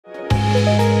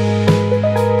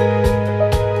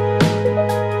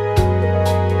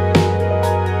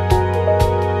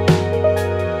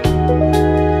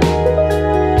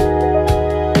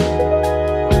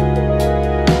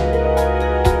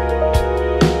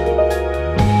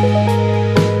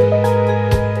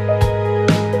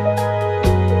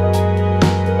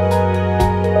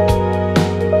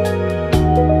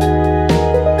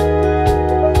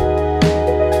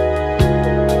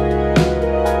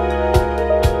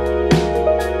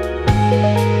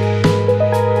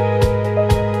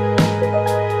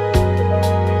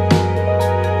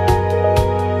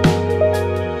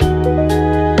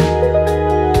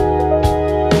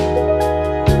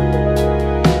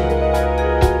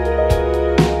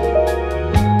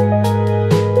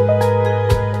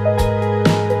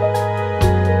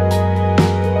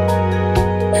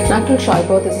Natural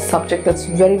childbirth is a subject that's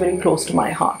very, very close to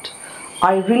my heart.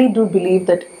 I really do believe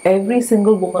that every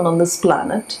single woman on this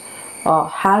planet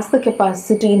has the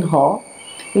capacity in her,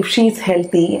 if she's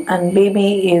healthy and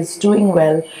baby is doing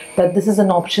well, that this is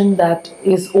an option that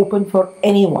is open for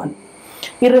anyone,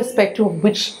 irrespective of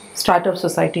which strata of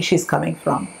society she's coming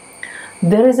from.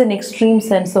 There is an extreme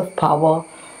sense of power,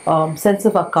 sense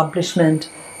of accomplishment,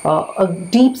 a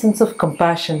deep sense of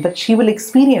compassion that she will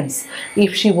experience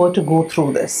if she were to go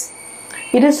through this.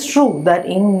 It is true that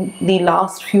in the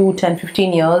last few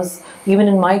 10-15 years, even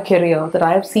in my career, that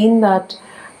I have seen that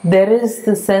there is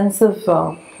the sense of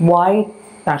why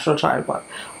natural childbirth.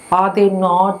 Are there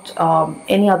not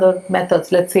any other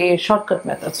methods, let's say shortcut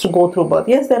methods to go through birth?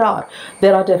 Yes, there are.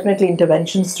 There are definitely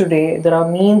interventions today. There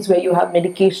are means where you have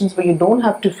medications where you don't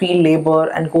have to feel labor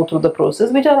and go through the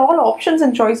process, which are all options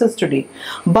and choices today.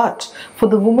 But for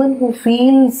the woman who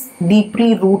feels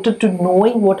deeply rooted to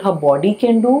knowing what her body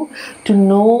can do, to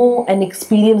know and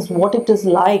experience what it is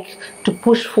like to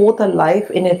push forth a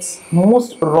life in its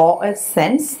most rawest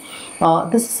sense,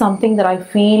 this is something that I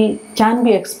feel can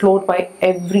be explored by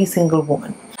every single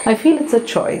woman. I feel it's a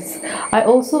choice. I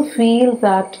also feel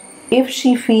that if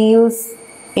she feels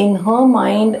in her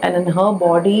mind and in her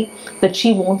body that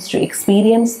she wants to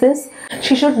experience this,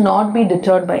 she should not be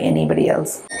deterred by anybody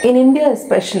else. In India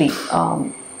especially,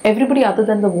 everybody other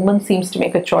than the woman seems to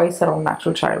make a choice around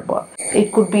natural childbirth.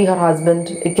 It could be her husband,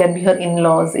 it can be her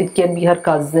in-laws, it can be her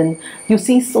cousin. You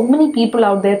see so many people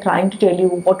out there trying to tell you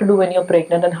what to do when you're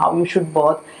pregnant and how you should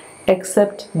birth,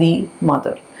 except the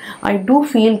mother. I do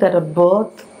feel that a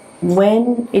birth,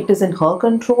 when it is in her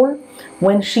control,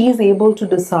 when she is able to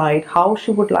decide how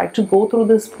she would like to go through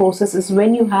this process, is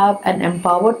when you have an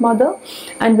empowered mother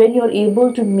and when you're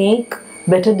able to make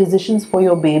better decisions for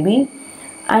your baby.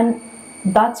 And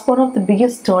that's one of the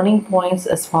biggest turning points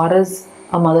as far as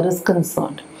a mother is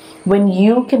concerned, when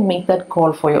you can make that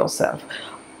call for yourself.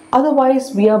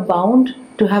 Otherwise, we are bound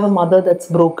to have a mother that's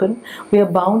broken. We are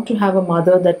bound to have a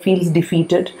mother that feels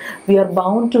defeated. We are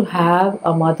bound to have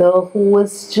a mother who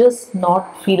is just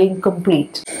not feeling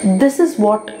complete. This is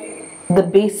what the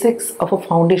basics of a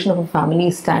foundation of a family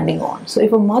is standing on. So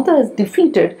if a mother is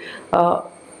defeated,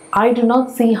 I do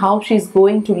not see how she's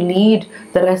going to lead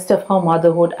the rest of her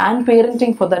motherhood and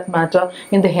parenting for that matter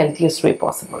in the healthiest way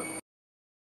possible.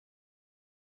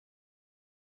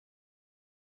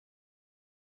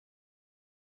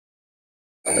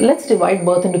 Let's divide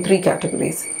birth into three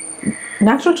categories.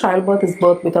 Natural childbirth is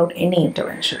birth without any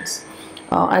interventions.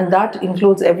 And that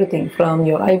includes everything from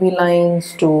your IV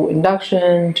lines to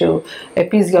induction to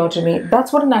episiotomy.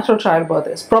 That's what a natural childbirth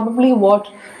is. Probably what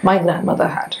my grandmother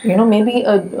had. You know, maybe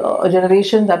a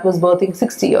generation that was birthing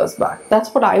 60 years back.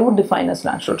 That's what I would define as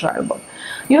natural childbirth.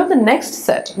 You have the next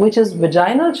set, which is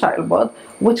vaginal childbirth,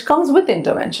 which comes with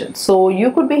intervention. So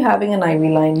you could be having an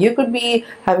IV line, you could be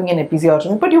having an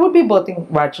episiotomy, but you would be birthing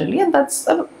vaginally, and that's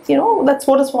that's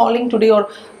what is falling today, or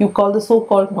you call the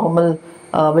so-called normal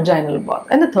vaginal birth.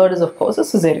 And the third is, of course, a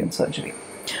cesarean surgery.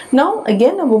 Now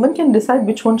again, a woman can decide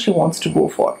which one she wants to go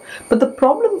for, but the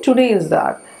problem today is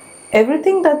that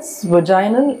everything that's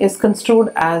vaginal is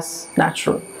construed as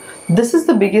natural. This is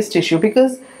the biggest issue,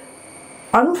 because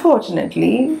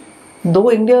unfortunately,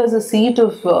 though India is a seat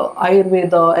of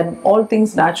Ayurveda and all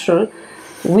things natural,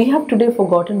 we have today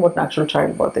forgotten what natural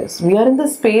childbirth is. We are in the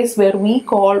space where we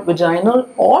call vaginal,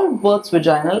 all births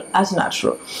vaginal, as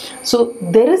natural. So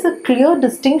there is a clear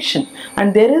distinction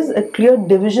and there is a clear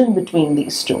division between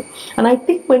these two. And I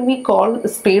think when we call a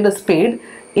spade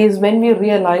is when we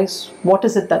realize, what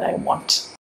is it that I want?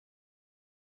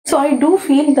 So I do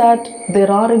feel that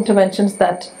there are interventions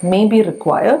that may be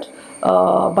required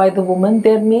by the woman.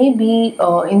 There may be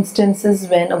instances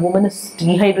when a woman is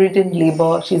dehydrated in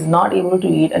labor, she's not able to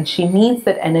eat, and she needs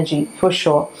that energy for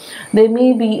sure. There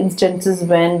may be instances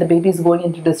when the baby is going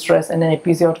into distress and an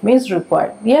episiotomy is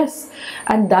required. Yes,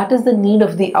 and that is the need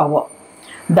of the hour.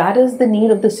 That is the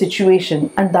need of the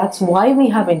situation, and that's why we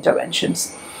have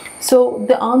interventions. So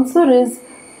the answer is,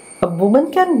 a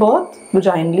woman can birth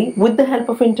vaginally with the help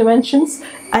of interventions,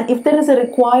 and if there is a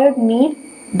required need,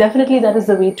 definitely that is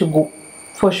the way to go,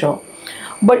 for sure.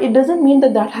 But it doesn't mean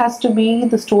that that has to be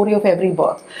the story of every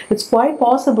birth. It's quite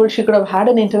possible she could have had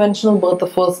an interventional birth the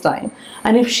first time,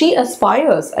 and if she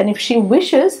aspires and if she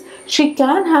wishes, she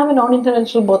can have a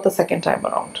non-interventional birth the second time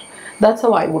around. That's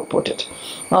how I would put it.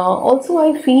 Also,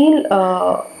 I feel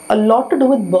a lot to do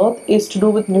with birth is to do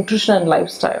with nutrition and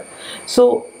lifestyle.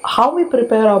 So how we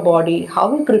prepare our body,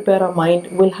 how we prepare our mind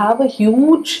will have a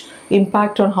huge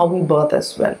impact on how we birth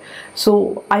as well.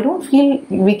 So I don't feel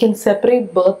we can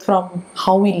separate birth from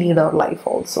how we lead our life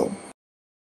also.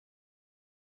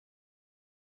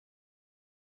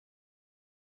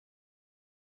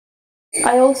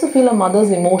 I also feel a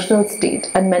mother's emotional state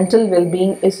and mental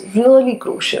well-being is really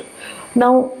crucial.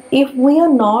 Now, if we are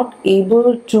not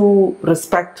able to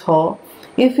respect her,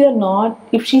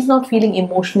 if she's not feeling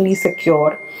emotionally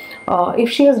secure, if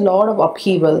she has a lot of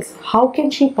upheavals, how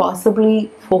can she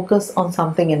possibly focus on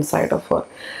something inside of her?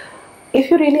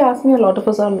 If you really ask me, a lot of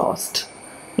us are lost.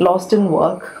 Lost in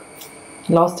work,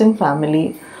 lost in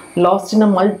family, lost in a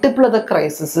multiple other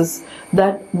crises,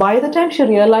 that by the time she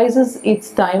realizes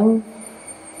it's time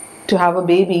to have a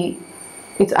baby,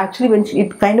 it's actually when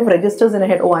it kind of registers in her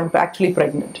head, oh, I'm actually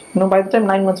pregnant. By the time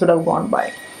 9 months would have gone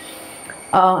by.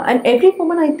 And every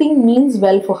woman, I think, means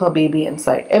well for her baby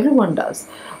inside. Everyone does.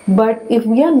 But if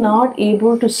we are not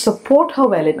able to support her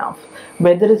well enough,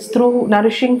 whether it's through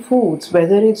nourishing foods,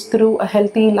 whether it's through a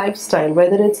healthy lifestyle,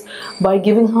 whether it's by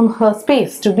giving her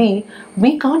space to be,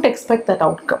 we can't expect that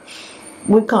outcome.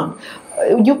 We can't.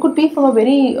 You could be from a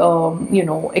very,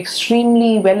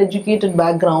 extremely well-educated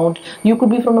background. You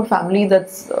could be from a family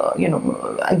that's,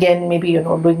 again, maybe,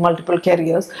 doing multiple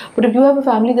careers. But if you have a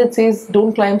family that says,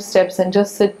 don't climb steps and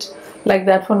just sit like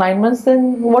that for 9 months,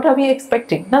 then what are we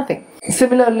expecting? Nothing.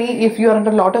 Similarly, if you are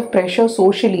under a lot of pressure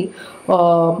socially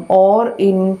or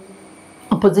in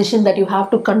a position that you have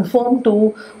to conform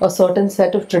to a certain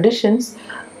set of traditions,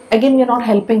 again, you're not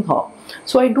helping her.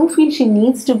 So I do feel she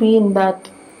needs to be in that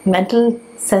mental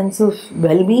sense of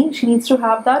well-being. She needs to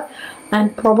have that,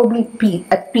 and probably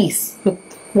at peace with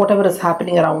whatever is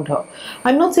happening around her.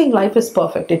 I'm not saying life is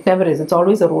perfect. It never is. It's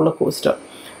always a roller coaster.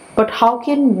 But how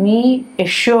can we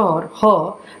assure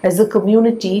her as a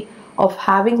community of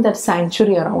having that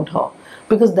sanctuary around her?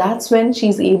 Because that's when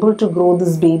she's able to grow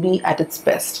this baby at its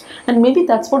best. And maybe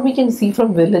that's what we can see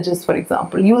from villages, for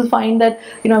example. You will find that,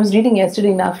 I was reading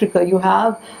yesterday in Africa, you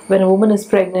have, when a woman is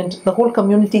pregnant, the whole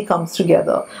community comes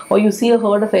together. Or you see a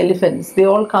herd of elephants. They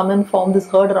all come and form this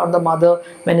herd around the mother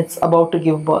when it's about to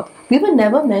give birth. We were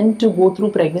never meant to go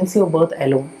through pregnancy or birth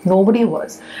alone. Nobody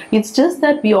was. It's just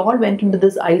that we all went into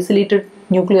this isolated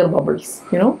nuclear bubbles.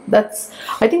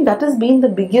 I think that has been the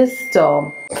biggest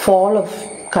fall of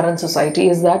current society,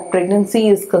 is that pregnancy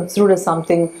is considered as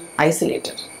something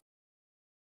isolated.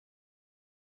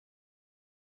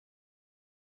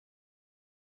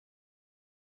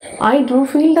 I do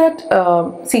feel that,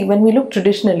 when we look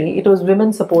traditionally, it was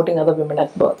women supporting other women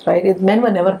at birth, right? Men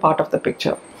were never part of the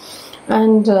picture.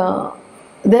 And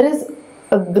there is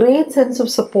a great sense of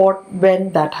support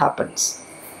when that happens.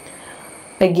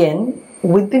 Again,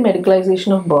 with the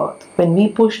medicalization of birth, when we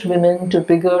pushed women to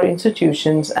bigger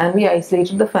institutions and we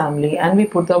isolated the family and we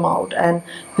put them out and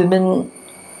women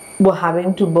were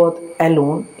having to birth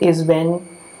alone, is when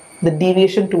the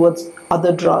deviation towards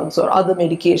other drugs or other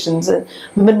medications, and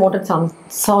women wanted some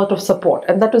sort of support,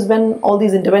 and that was when all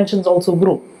these interventions also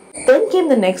grew. Then came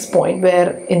the next point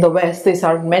where in the West they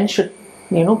started, men should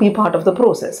be part of the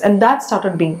process, and that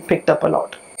started being picked up a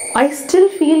lot. I still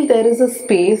feel there is a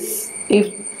space.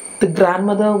 If the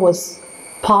grandmother was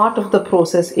part of the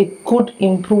process, it could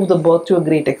improve the birth to a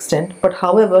great extent. But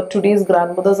however, today's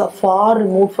grandmothers are far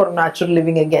removed from natural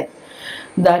living again.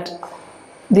 That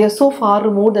they are so far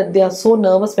removed that they are so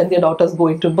nervous when their daughters go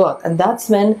into birth. And that's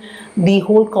when the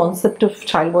whole concept of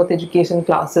childbirth education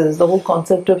classes, the whole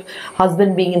concept of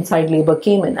husband being inside labor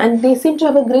came in, and they seem to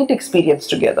have a great experience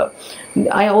together.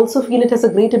 I also feel it has a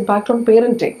great impact on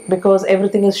parenting, because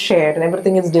everything is shared and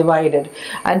everything is divided.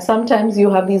 And sometimes you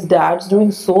have these dads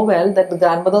doing so well that the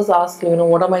grandmothers ask,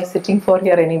 what am I sitting for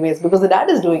here anyways, because the dad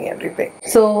is doing everything.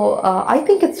 So I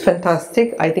think it's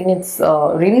fantastic. I think it's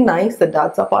really nice that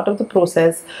dads are part of the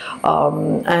process,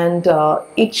 and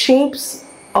it shapes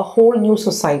a whole new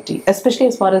society, especially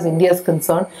as far as India is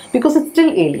concerned, because it's still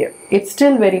alien. It's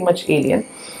still very much alien.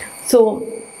 So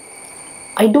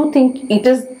I do think it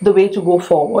is the way to go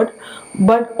forward,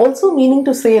 but also meaning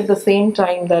to say at the same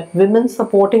time that women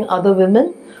supporting other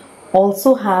women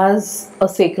also has a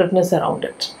sacredness around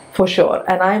it, for sure.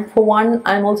 And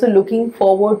I'm also looking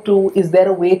forward to, is there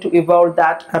a way to evolve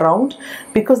that around?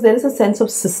 Because there is a sense of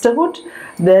sisterhood,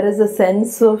 there is a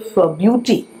sense of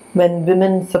beauty when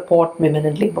women support women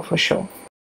in labor, for sure.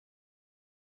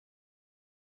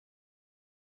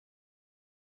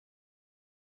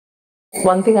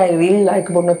 One thing I really like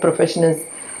about my profession is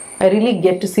I really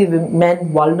get to see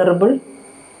men vulnerable.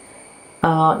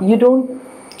 You don't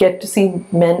get to see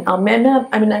men. I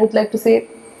would like to say,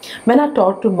 men are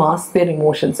taught to mask their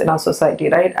emotions in our society,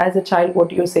 right? As a child, what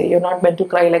do you say? You're not meant to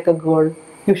cry like a girl.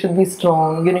 You should be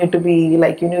strong. You need to be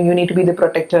like, you need to be the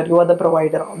protector. You are the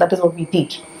provider. That is what we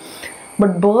teach.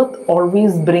 But birth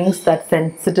always brings that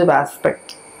sensitive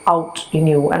aspect out in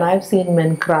you. And I've seen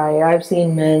men cry. I've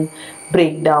seen men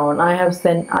break down. I've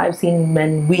seen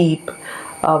men weep.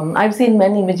 I've seen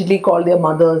men immediately call their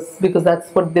mothers because that's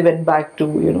what they went back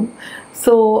to.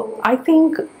 So I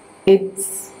think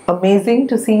it's amazing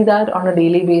to see that on a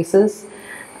daily basis.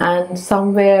 And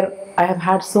somewhere I have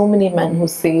had so many men who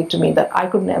say to me that I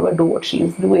could never do what she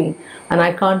is doing, and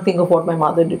I can't think of what my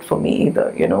mother did for me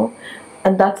either.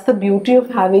 And that's the beauty of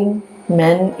having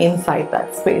men inside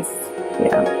that space.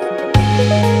 Yeah.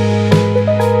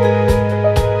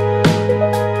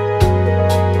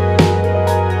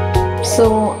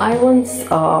 So I once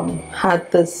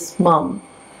had this mom,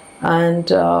 and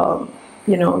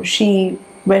she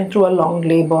went through a long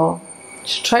labor.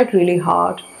 She tried really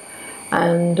hard,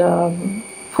 and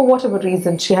for whatever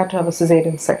reason, she had to have a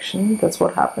cesarean section. That's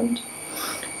what happened.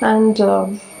 And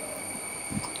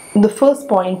the first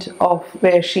point of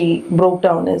where she broke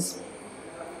down is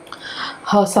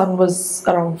her son was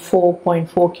around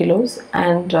 4.4 kilos,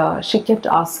 and she kept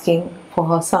asking for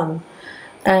her son.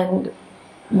 And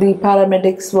the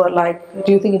paramedics were like,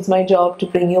 do you think it's my job to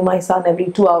bring you my son every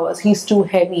 2 hours? He's too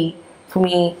heavy for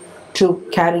me to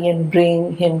carry and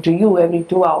bring him to you every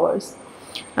 2 hours.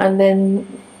 And then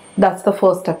that's the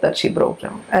first step that she broke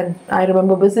down. And I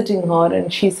remember visiting her,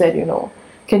 and she said,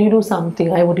 can you do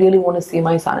something? I would really want to see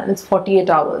my son. And it's 48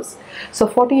 hours. So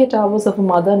 48 hours of a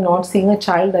mother not seeing a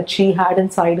child that she had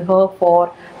inside her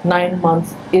for 9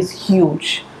 months is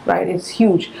huge. Right? It's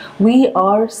huge. We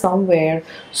are somewhere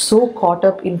so caught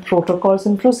up in protocols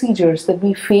and procedures that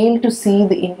we fail to see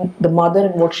the mother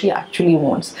and what she actually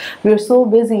wants. We are so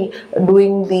busy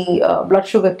doing the blood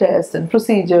sugar test and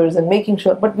procedures and making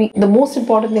sure, but the most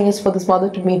important thing is for this mother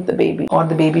to meet the baby, or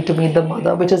the baby to meet the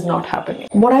mother, which is not happening.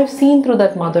 What I've seen through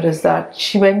that mother is that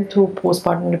she went through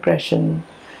postpartum depression,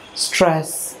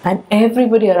 stress, and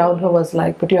everybody around her was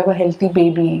like, but you have a healthy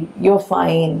baby, you're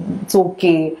fine, it's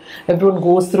okay, everyone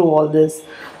goes through all this.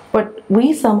 But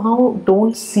we somehow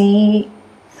don't see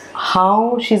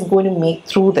how she's going to make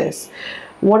through this.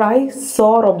 What I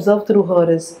saw or observed through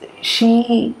her is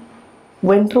she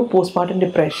went through postpartum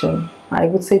depression. I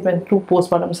would say went through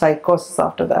postpartum psychosis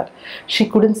after that. She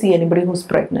couldn't see anybody who's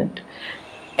pregnant.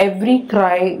 Every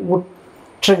cry would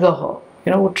trigger her.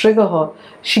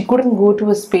 She couldn't go to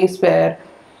a space where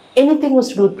anything was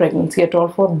to do with pregnancy at all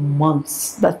for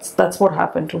months. That's what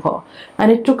happened to her.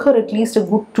 And it took her at least a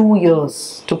good 2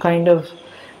 years to kind of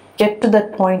get to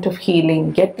that point of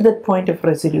healing, get to that point of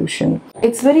resolution.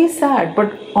 It's very sad,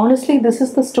 but honestly, this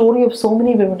is the story of so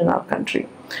many women in our country.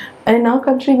 And in our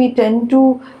country, we tend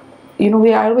to, I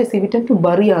always say, we tend to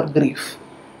bury our grief.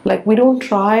 Like, we don't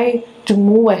try to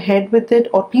move ahead with it,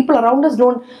 or people around us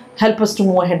don't help us to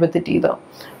move ahead with it either.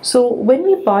 So when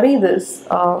we bury this,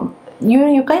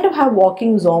 you kind of have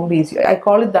walking zombies. I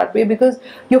call it that way because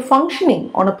you're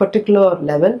functioning on a particular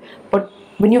level, but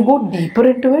when you go deeper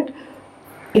into it,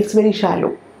 it's very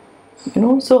shallow.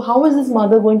 So how is this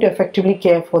mother going to effectively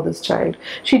care for this child?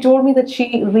 She told me that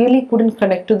she really couldn't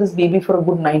connect to this baby for a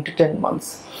good 9 to 10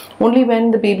 months. Only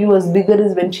when the baby was bigger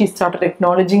is when she started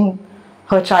acknowledging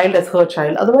her child as her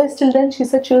child. Otherwise, till then, she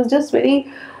said she was just very,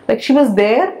 like, she was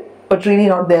there, but really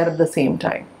not there at the same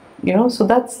time. So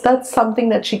that's something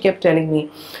that she kept telling me.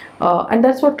 And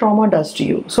that's what trauma does to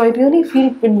you. So I really feel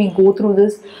when we go through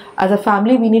this as a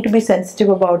family, we need to be sensitive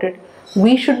about it.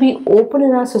 We should be open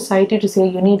in our society to say,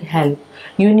 you need help,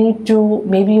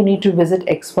 maybe you need to visit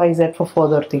XYZ for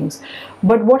further things.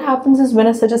 But what happens is,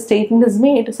 when such a statement is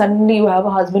made, suddenly you have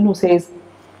a husband who says,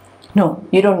 no,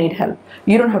 you don't need help.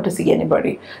 You don't have to see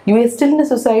anybody. You are still in a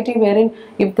society wherein,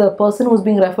 if the person who's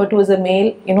being referred to as a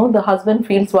male, the husband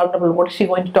feels vulnerable. What is she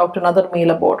going to talk to another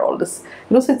male about all this?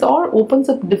 So it all opens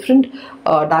up different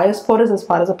diasporas as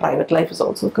far as a private life is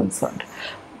also concerned.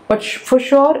 But for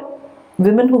sure,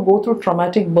 women who go through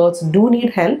traumatic births do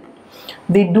need help.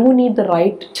 They do need the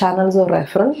right channels of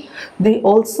referral. They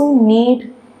also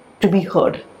need to be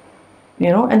heard.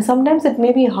 And sometimes it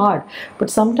may be hard, but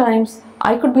sometimes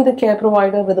I could be the care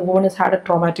provider where the woman has had a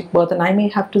traumatic birth, and I may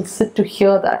have to sit to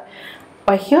hear that.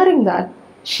 By hearing that,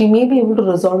 she may be able to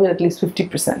resolve it at least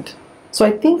 50%. So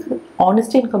I think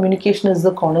honesty and communication is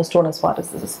the cornerstone as far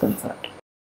as this is concerned.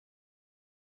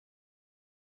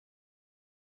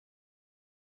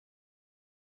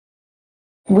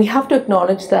 We have to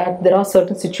acknowledge that there are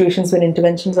certain situations when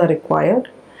interventions are required.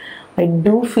 I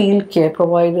do feel care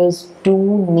providers do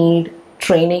need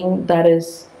training that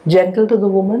is gentle to the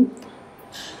woman,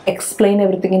 explain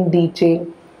everything in detail,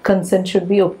 consent should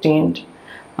be obtained.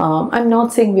 I'm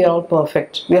not saying we are all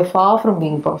perfect. We are far from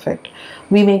being perfect.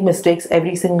 We make mistakes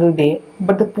every single day,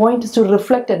 but the point is to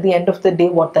reflect at the end of the day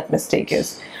what that mistake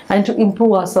is and to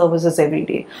improve our services every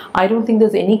day. I don't think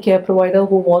there's any care provider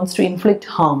who wants to inflict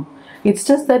harm. It's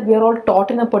just that we are all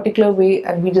taught in a particular way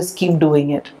and we just keep doing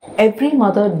it. Every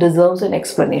mother deserves an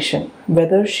explanation,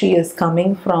 whether she is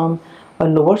coming from a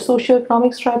lower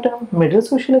socioeconomic strata, middle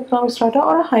socioeconomic strata,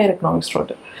 or a higher economic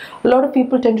strata. A lot of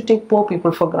people tend to take poor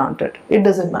people for granted. It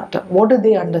doesn't matter. What do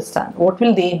they understand? What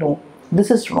will they know? This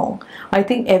is wrong. I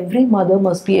think every mother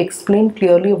must be explained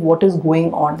clearly of what is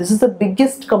going on. This is the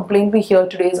biggest complaint we hear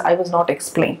today, is I was not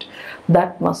explained.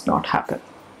 That must not happen.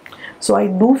 So I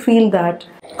do feel that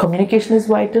communication is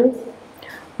vital.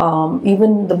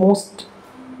 Even the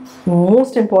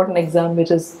most important exam,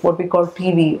 which is what we call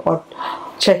PV, or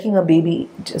checking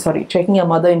a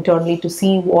mother internally to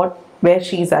see where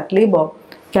she is at labor,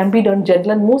 can be done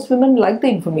gentle, and most women like the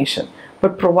information,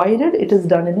 but provided it is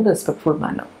done in a respectful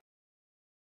manner.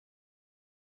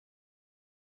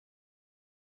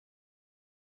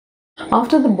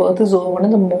 After the birth is over, one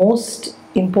of the most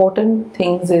important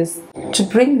things is to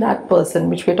bring that person,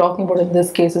 which we're talking about in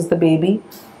this case is the baby,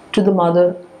 to the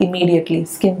mother immediately,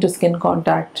 skin to skin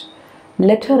contact.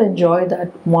 Let her enjoy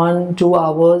that 1-2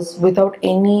 hours without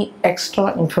any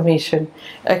extra information,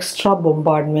 extra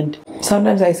bombardment.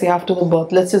 Sometimes I say after the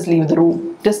birth, let's just leave the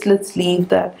room. Let's leave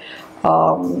that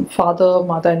father,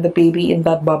 mother and the baby in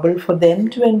that bubble for them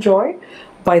to enjoy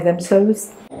by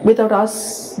themselves without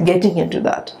us getting into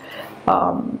that.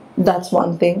 That's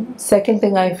one thing. Second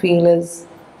thing I feel is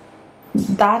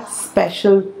that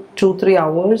special 2-3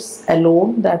 hours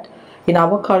alone, that in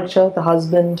our culture, the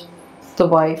husband, the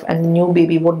wife and the new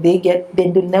baby, what they get, they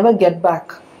will never get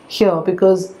back here,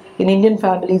 because in Indian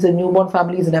families, a newborn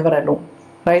family is never alone,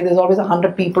 right? There's always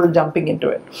 100 people jumping into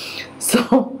it.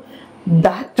 So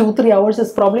that 2-3 hours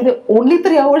is probably the only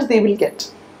 3 hours they will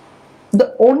get.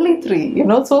 The only 3,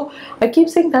 So I keep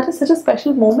saying that is such a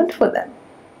special moment for them.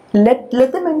 Let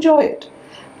them enjoy it.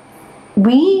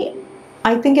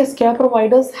 I think as care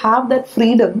providers have that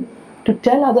freedom to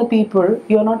tell other people,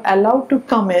 you're not allowed to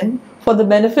come in for the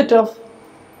benefit of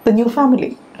the new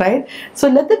family, right? So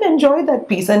let them enjoy that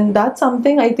piece, and that's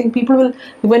something I think people will,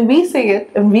 when we say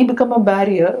it and we become a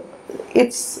barrier,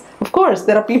 it's, of course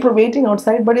there are people waiting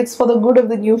outside, but it's for the good of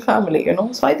the new family,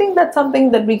 So I think that's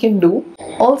something that we can do.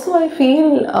 Also, I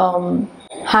feel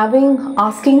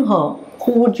asking her,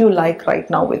 who would you like right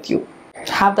now with you?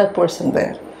 Have that person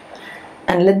there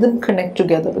and let them connect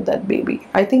together with that baby.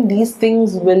 I think these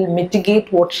things will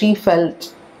mitigate what she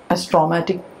felt as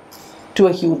traumatic to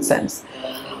a huge sense.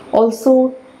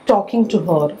 Also, talking to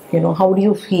her, how do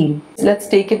you feel? Let's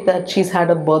take it that she's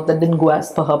had a birth that didn't go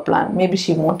as per her plan. Maybe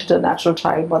she wanted a natural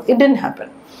childbirth. It didn't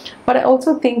happen. But I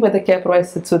also think when the care provider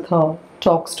sits with her,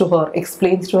 talks to her,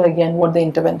 explains to her again what the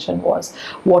intervention was,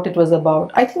 what it was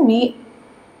about. I think we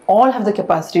all have the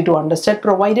capacity to understand,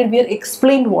 provided we are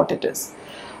explained what it is.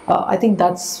 I think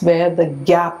that's where the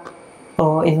gap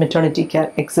in maternity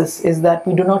care exists, is that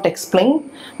we do not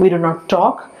explain, we do not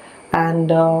talk,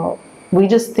 and we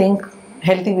just think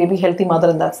healthy baby, healthy mother,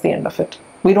 and that's the end of it.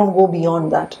 We don't go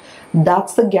beyond that.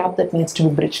 That's the gap that needs to be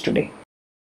bridged today.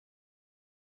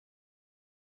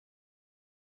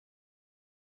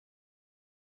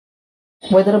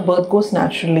 whether a birth goes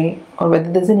naturally or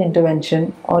whether there's an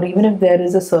intervention or even if there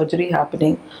is a surgery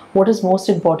happening, what is most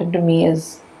important to me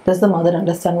is, does the mother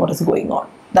understand what is going on?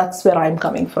 That's where I'm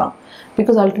coming from,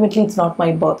 because ultimately it's not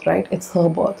my birth, right? It's her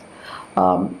birth.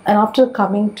 And after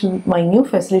coming to my new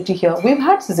facility here, we've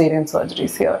had cesarean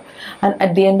surgeries here, and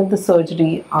at the end of the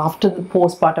surgery, after the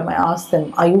postpartum, I ask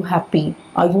them, are you happy?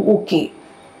 Are you okay?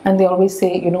 And they always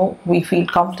say, you know, we feel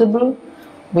comfortable,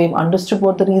 we've understood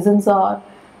what the reasons are,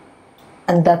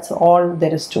 and that's all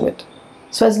there is to it.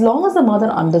 So as long as the mother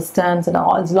understands and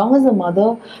as long as the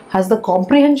mother has the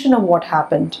comprehension of what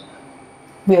happened,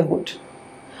 we are good.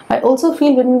 I also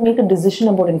feel when we make a decision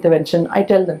about intervention, I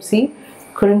tell them, see,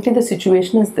 currently the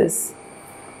situation is this.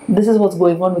 This is what's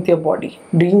going on with your body.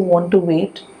 Do you want to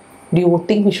wait? Do you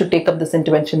think we should take up this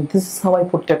intervention? This is how I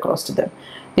put it across to them.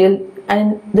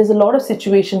 And there's a lot of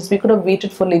situations we could have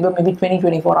waited for labor maybe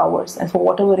 24 hours, and for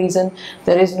whatever reason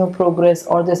there is no progress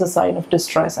or there's a sign of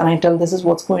distress, and I tell this is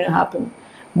what's going to happen.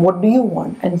 What do you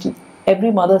want? And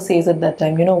every mother says at that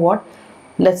time, you know what,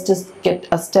 let's just get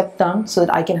a step done so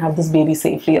that I can have this baby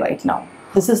safely right now.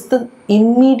 This is the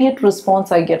immediate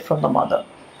response I get from the mother.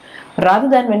 Rather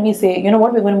than when we say, you know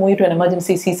what, we're going to move you to an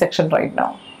emergency C-section right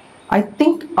now. I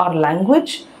think our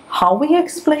language, how we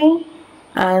explain,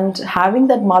 and having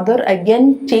that mother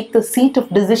again take the seat of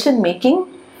decision making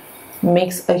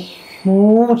makes a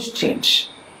huge change.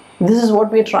 This is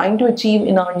what we're trying to achieve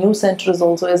in our new centers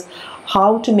also, is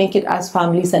how to make it as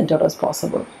family centered as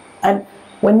possible. And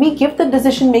when we give the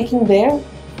decision making there,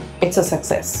 it's a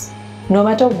success, no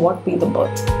matter what be the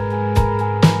birth.